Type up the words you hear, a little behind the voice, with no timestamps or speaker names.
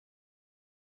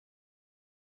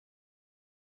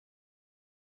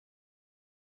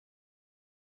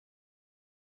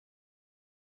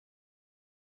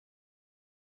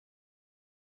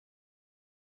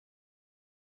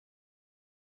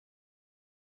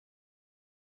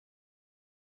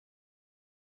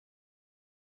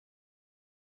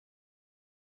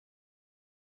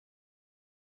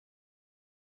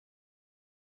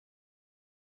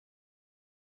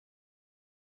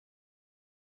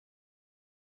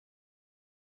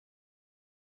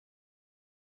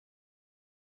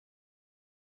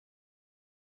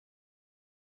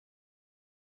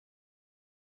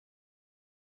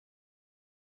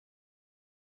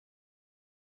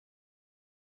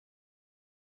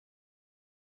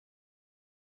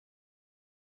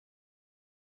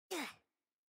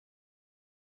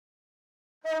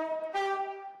Stepford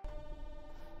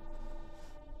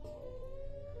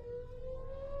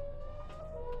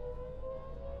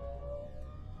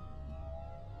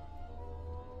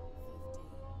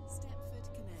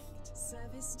Connect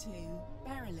Service to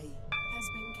Berrily has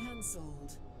been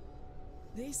cancelled.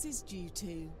 This is due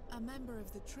to a member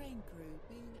of the train crew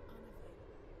being unavailable.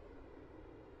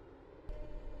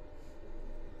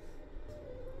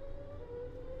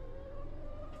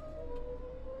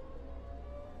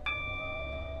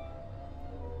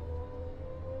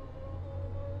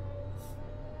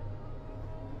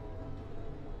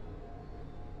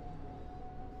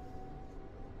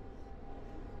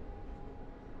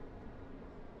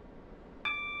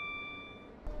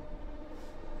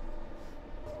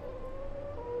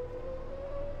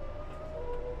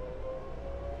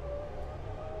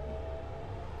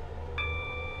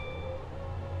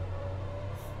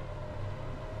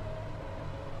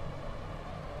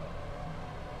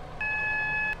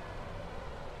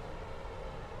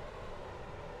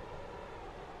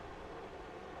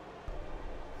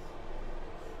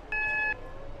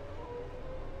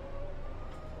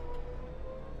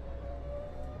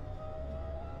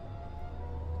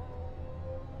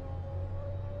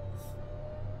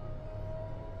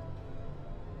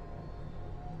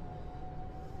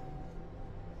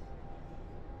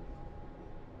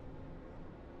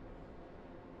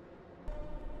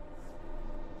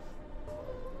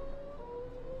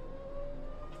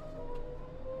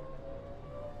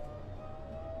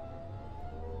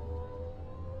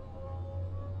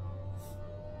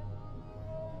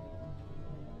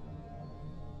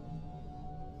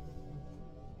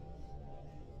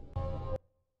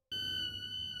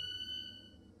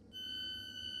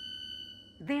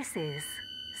 This is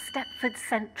Stepford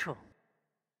Central.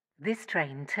 This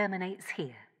train terminates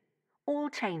here. All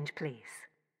change, please.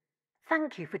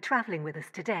 Thank you for travelling with us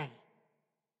today.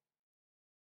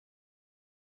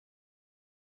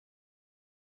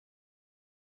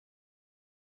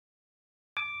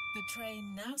 The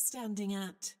train now standing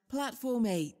at Platform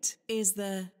 8 is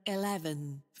the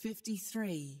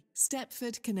 11:53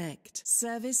 Stepford Connect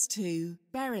Service to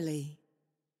Berrily.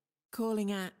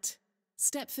 Calling at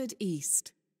Stepford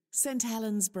East, St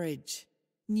Helens Bridge,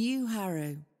 New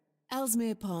Harrow,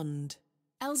 Ellesmere Pond,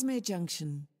 Ellesmere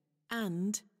Junction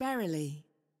and Berrily.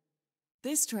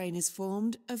 This train is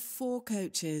formed of 4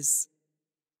 coaches.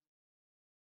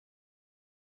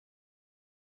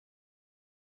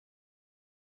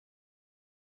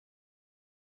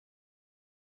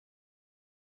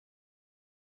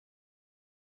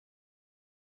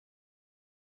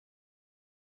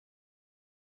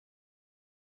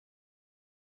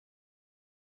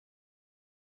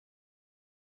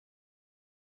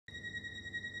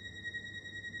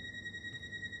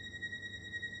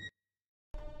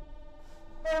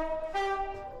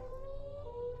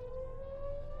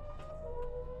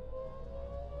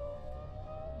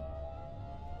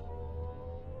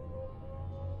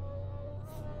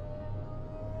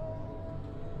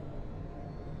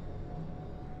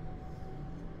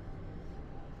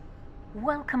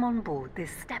 Welcome on board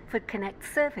this Stepford Connect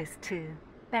service to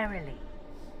Berrily.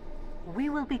 We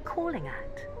will be calling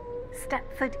at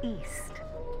Stepford East,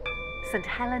 St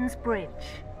Helens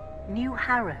Bridge, New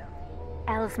Harrow,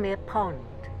 Ellesmere Pond,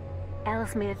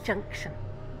 Ellesmere Junction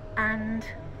and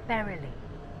Berrily.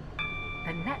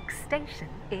 The next station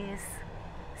is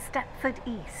Stepford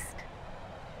East.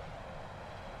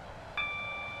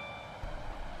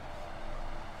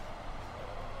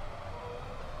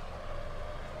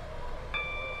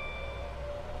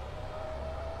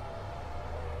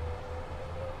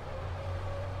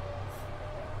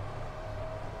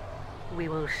 We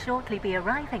will shortly be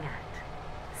arriving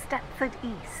at Stepford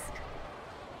East.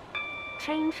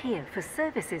 Change here for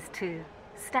services to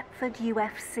Stepford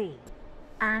UFC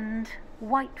and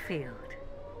Whitefield.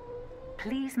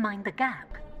 Please mind the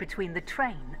gap between the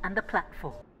train and the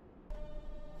platform.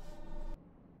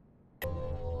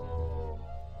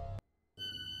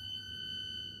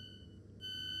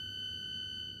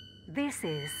 This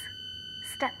is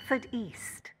Stepford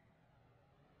East.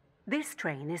 This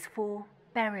train is for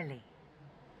Berrily.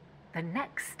 The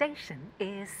next station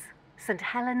is St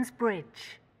Helens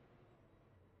Bridge.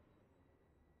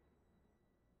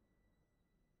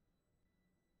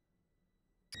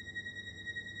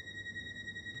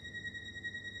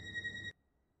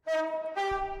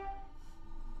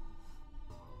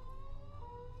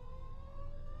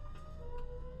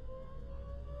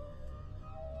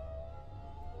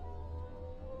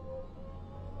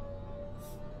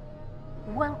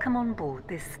 Welcome on board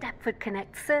this Stepford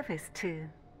Connect service to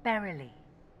Berrily.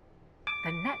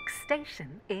 The next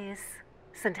station is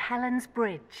St Helens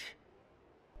Bridge.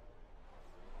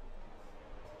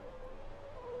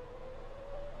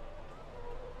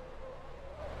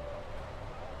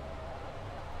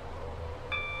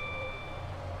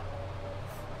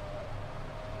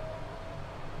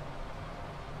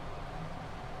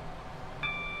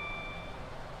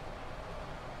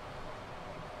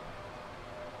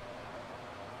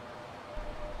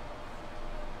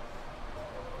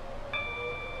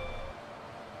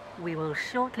 We will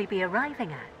shortly be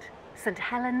arriving at St.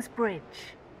 Helens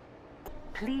Bridge.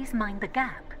 Please mind the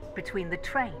gap between the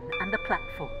train and the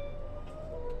platform.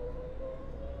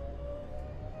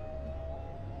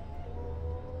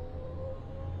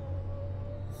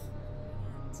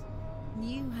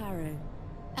 New Harrow,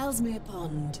 Ellesmere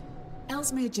Pond,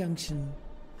 Ellesmere Junction,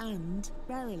 and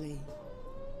Berrily.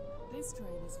 This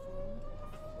train is formed.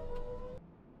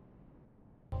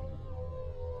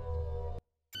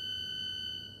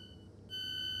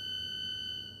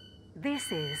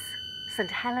 This is St.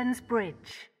 Helens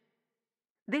Bridge.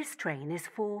 This train is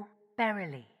for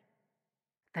Berrily.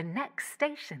 The next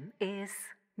station is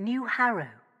New Harrow.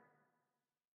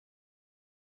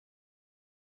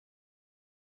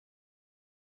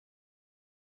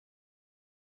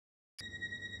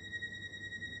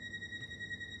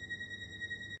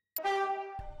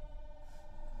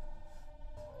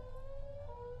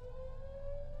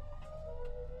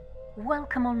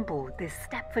 Welcome on board this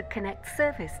Stepford Connect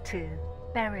service to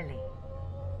Berrily.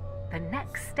 The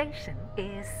next station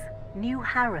is New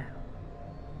Harrow.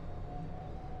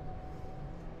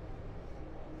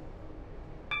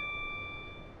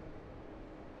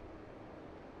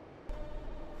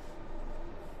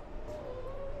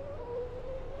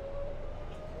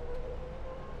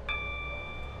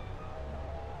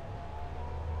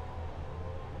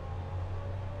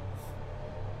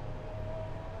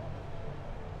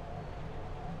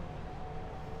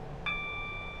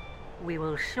 We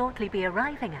will shortly be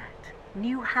arriving at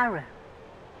New Harrow.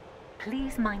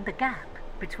 Please mind the gap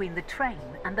between the train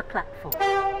and the platform.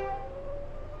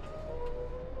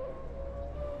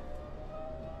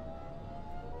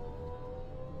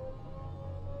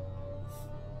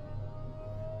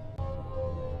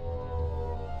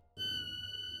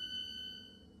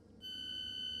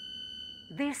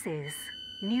 This is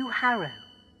New Harrow.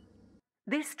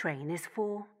 This train is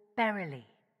for Berrily.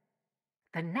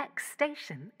 The next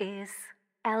station is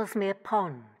Ellesmere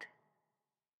Pond.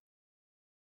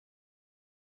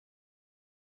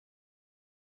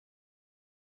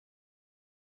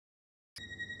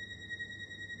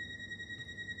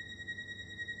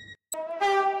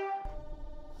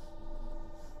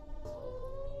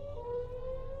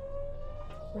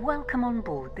 Welcome on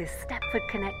board this Stepford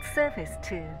Connect service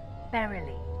to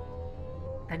Berrily.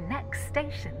 The next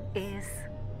station is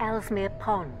Ellesmere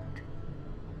Pond.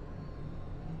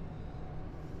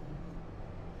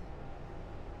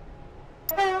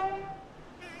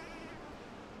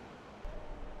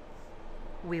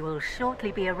 We will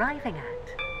shortly be arriving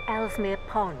at Ellesmere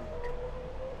Pond.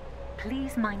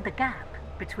 Please mind the gap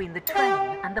between the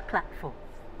train and the platform.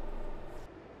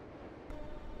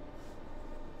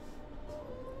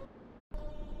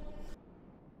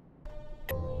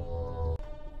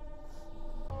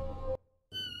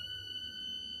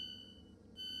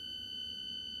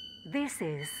 This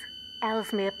is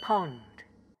Ellesmere Pond.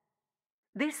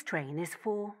 This train is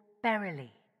for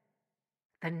Berrily.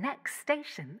 The next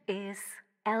station is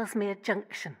Ellesmere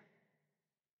Junction.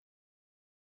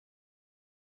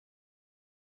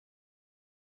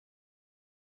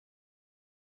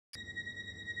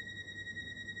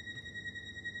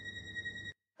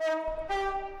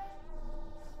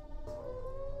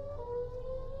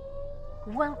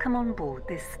 Welcome on board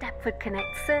this Stepford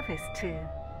Connect service to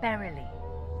Berrily.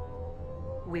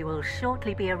 We will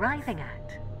shortly be arriving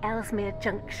at Ellesmere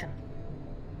Junction.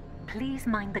 Please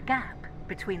mind the gap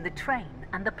between the train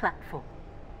and the platform.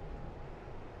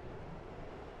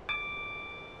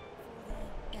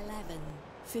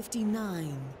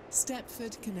 11:59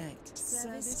 Stepford Connect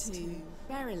service to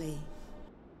Berrily.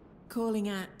 Calling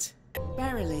at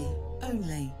Berrily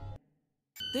only.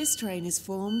 This train is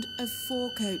formed of 4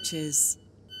 coaches.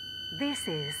 This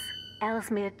is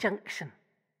Ellesmere Junction.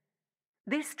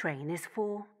 This train is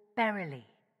for Berrily.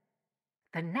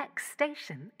 The next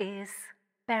station is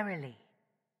Berrily.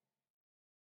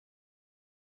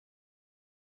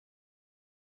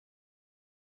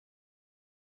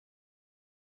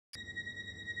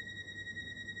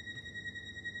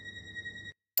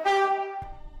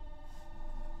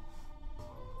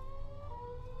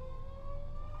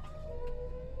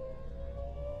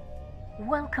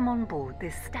 Welcome on board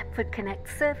this Stepford Connect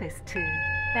service to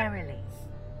Berrily.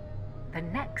 The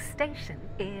next station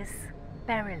is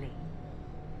Berrily.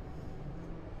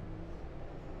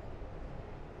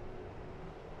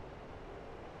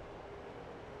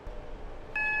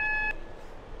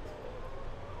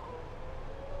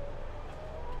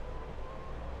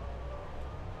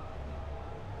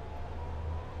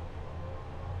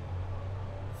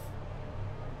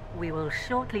 We will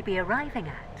shortly be arriving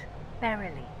at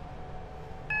Berrily.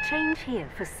 Change here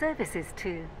for services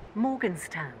to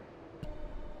Morganstown.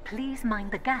 Please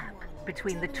mind the gap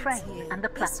between the train and the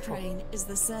platform. This train is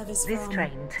the service This from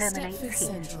train terminates Stepford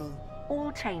here. Central.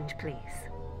 All change, please.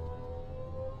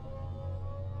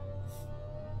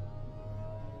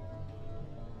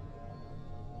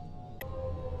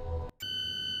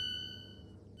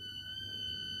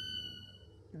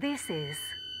 This is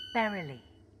Berrily.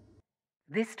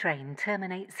 This train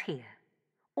terminates here.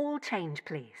 All change,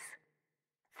 please.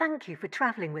 Thank you for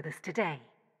travelling with us today.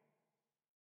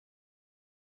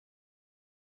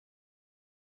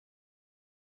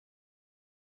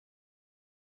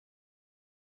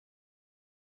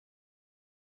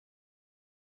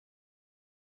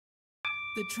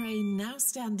 The train now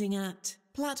standing at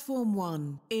Platform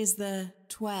 1 is the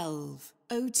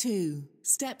 12:02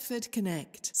 Stepford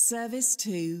Connect service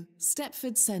to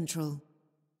Stepford Central.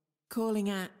 Calling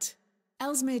at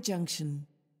Ellesmere Junction,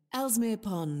 Ellesmere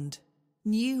Pond,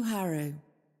 New Harrow,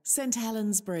 St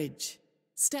Helens Bridge,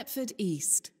 Stepford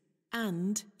East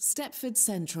and Stepford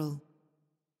Central.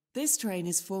 This train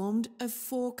is formed of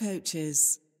 4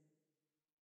 coaches.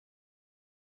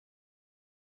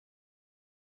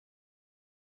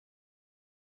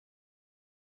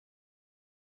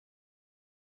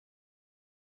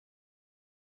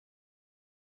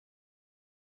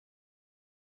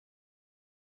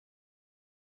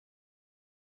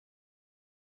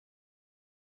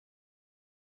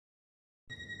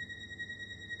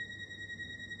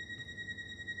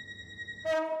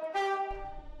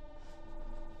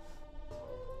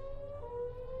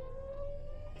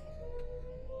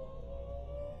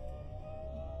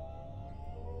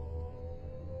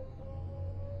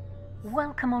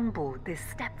 Welcome on board this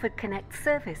Stepford Connect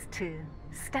service to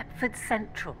Stepford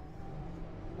Central.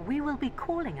 We will be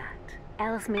calling at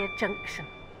Ellesmere Junction,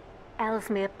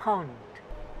 Ellesmere Pond,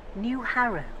 New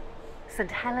Harrow,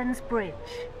 St Helens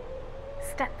Bridge,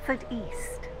 Stepford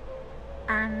East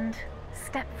and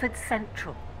Stepford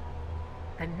Central.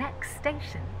 The next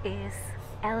station is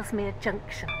Ellesmere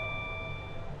Junction.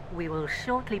 We will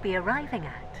shortly be arriving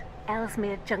at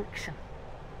Ellesmere Junction.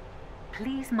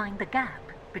 Please mind the gap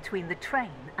between the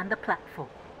train and the platform.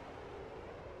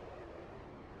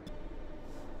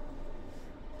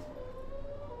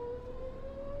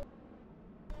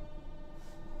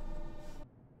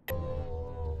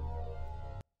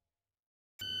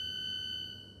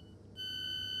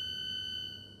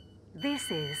 This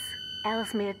is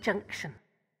Ellesmere Junction.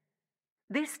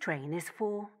 This train is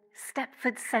for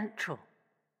Stepford Central.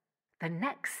 The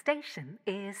next station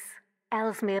is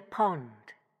Ellesmere Pond.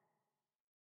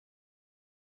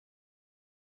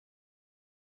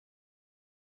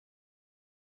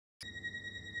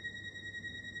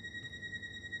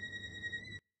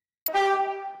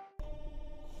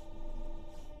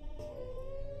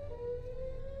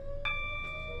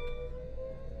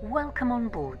 Welcome on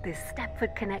board this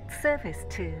Stepford Connect service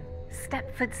to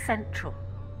Stepford Central.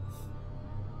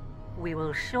 We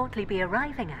will shortly be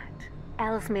arriving at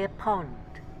Ellesmere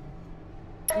Pond.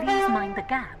 Please mind the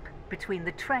gap between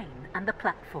the train and the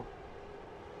platform.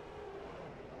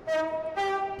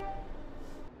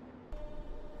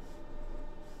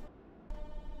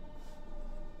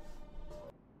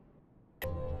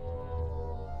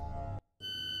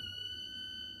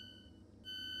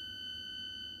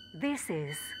 This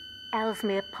is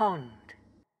Ellesmere Pond.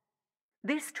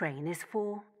 This train is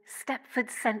for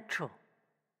Stepford Central.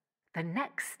 The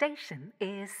next station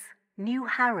is New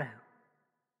Harrow.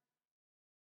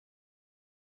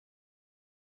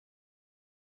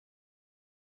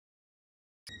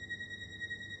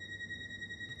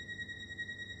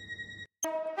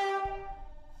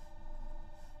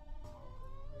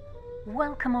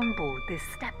 Welcome on board this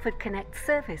Stepford Connect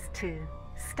service to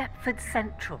Stepford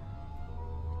Central.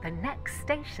 The next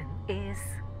station is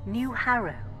New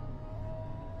Harrow.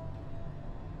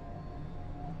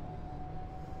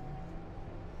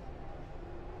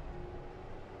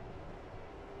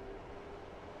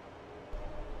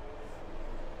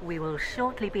 We will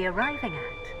shortly be arriving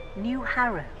at New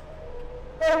Harrow.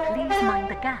 Please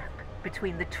mind the gap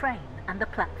between the train and the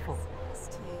platform.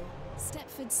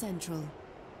 Stepford Central.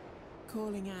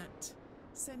 Calling at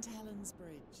St Helens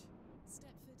Bridge,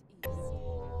 Stepford East.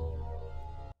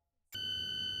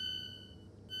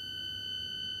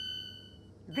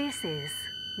 This is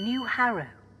New Harrow.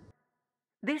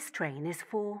 This train is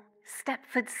for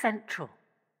Stepford Central.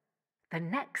 The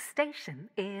next station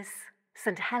is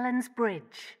St Helens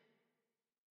Bridge.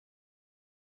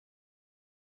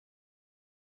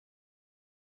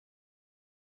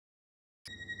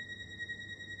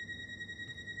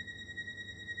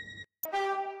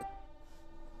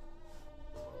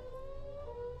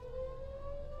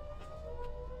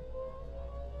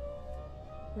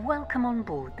 Welcome on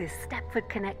board this Stepford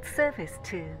Connect service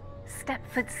to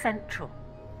Stepford Central.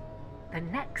 The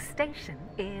next station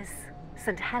is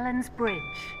St Helens Bridge.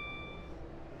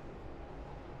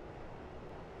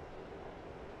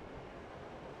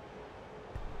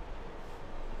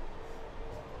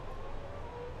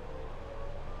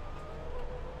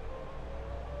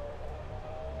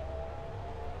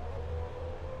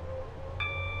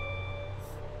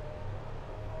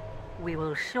 We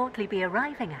will shortly be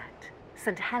arriving at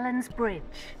St Helens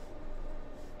Bridge.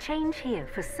 Change here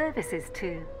for services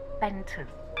to Benton.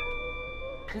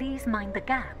 Please mind the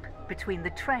gap between the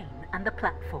train and the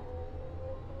platform.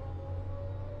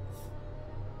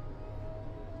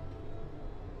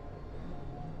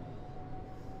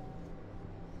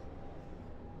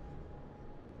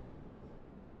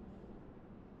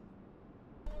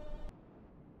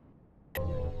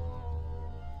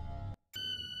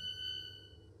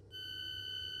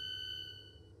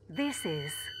 This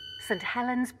is St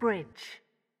Helens Bridge.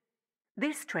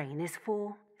 This train is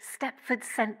for Stepford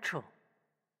Central.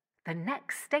 The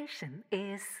next station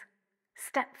is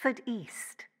Stepford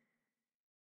East.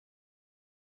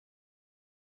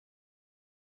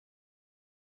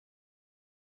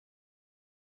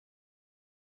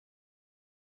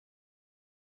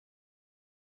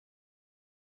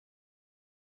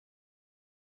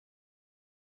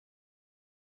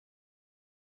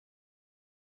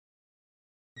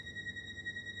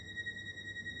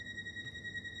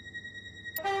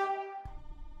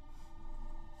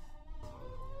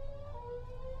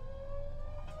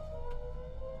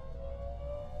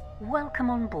 Welcome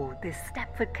on board this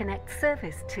Stepford Connect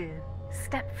service to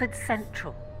Stepford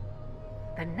Central.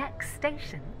 The next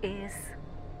station is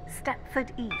Stepford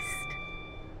East.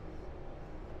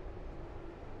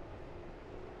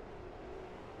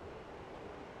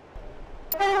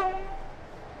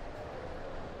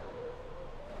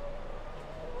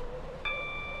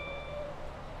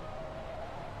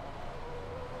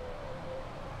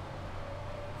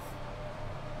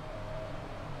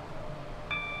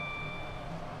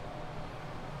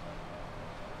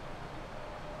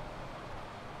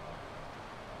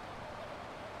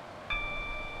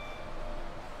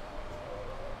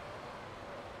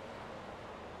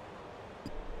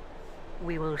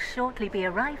 We will shortly be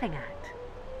arriving at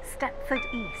Stepford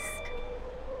East.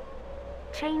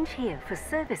 Change here for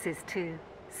services to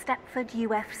Stepford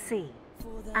UFC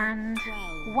and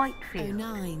Whitefield.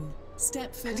 09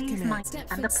 Stepford Please Connect, mind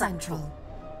Stepford and the Central.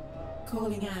 platform.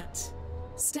 Calling at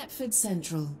Stepford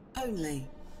Central only.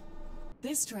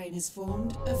 This train is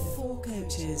formed of 4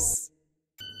 coaches.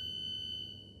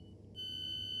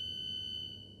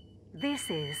 This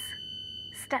is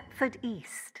Stepford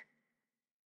East.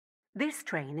 This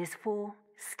train is for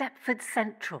Stepford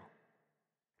Central.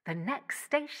 The next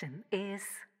station is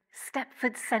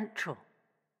Stepford Central.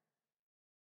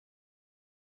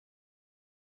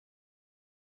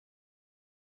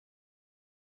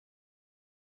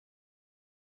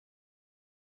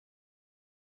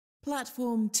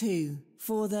 Platform 2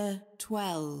 for the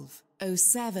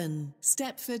 1207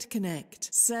 Stepford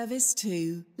Connect service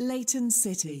to Leighton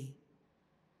City.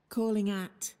 Calling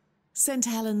at St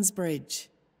Helens Bridge,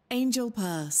 Angel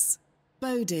Pass,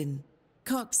 Bowdon,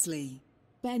 Coxley,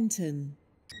 Benton,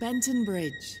 Benton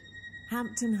Bridge,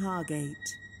 Hampton Hargate,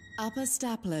 Upper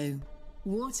Staplow,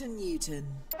 Wharton Newton,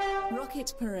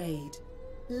 Rocket Parade,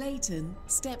 Leighton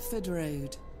Stepford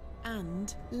Road,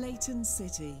 and Leighton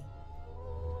City.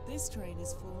 This train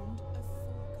is formed of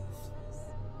 4 coaches.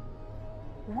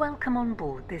 Welcome on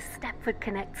board this Stepford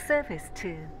Connect service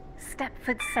to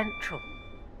Stepford Central.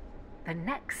 The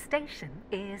next station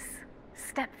is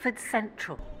Stepford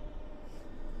Central.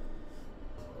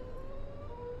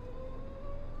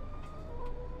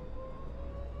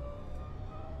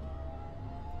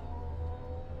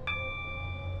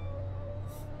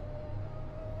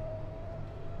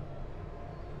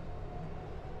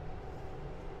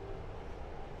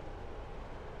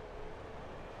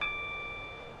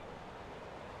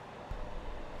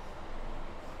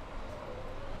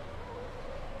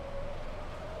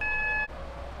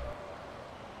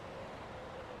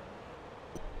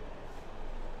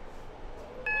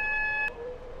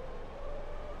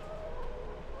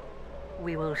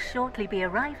 We will shortly be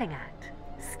arriving at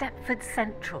Stepford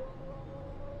Central.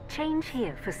 Change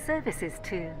here for services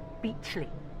to Beachley,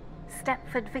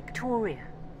 Stepford Victoria,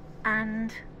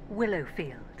 and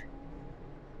Willowfield.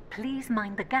 Please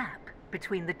mind the gap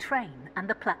between the train and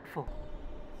the platform.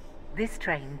 This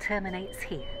train terminates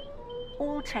here.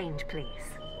 All change, please.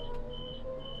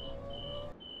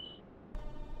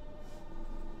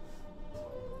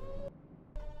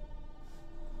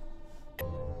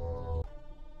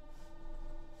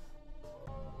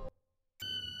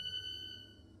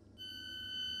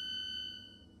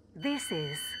 This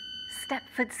is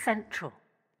Stepford Central.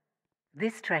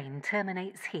 This train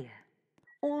terminates here.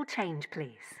 All change,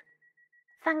 please.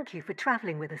 Thank you for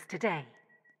travelling with us today.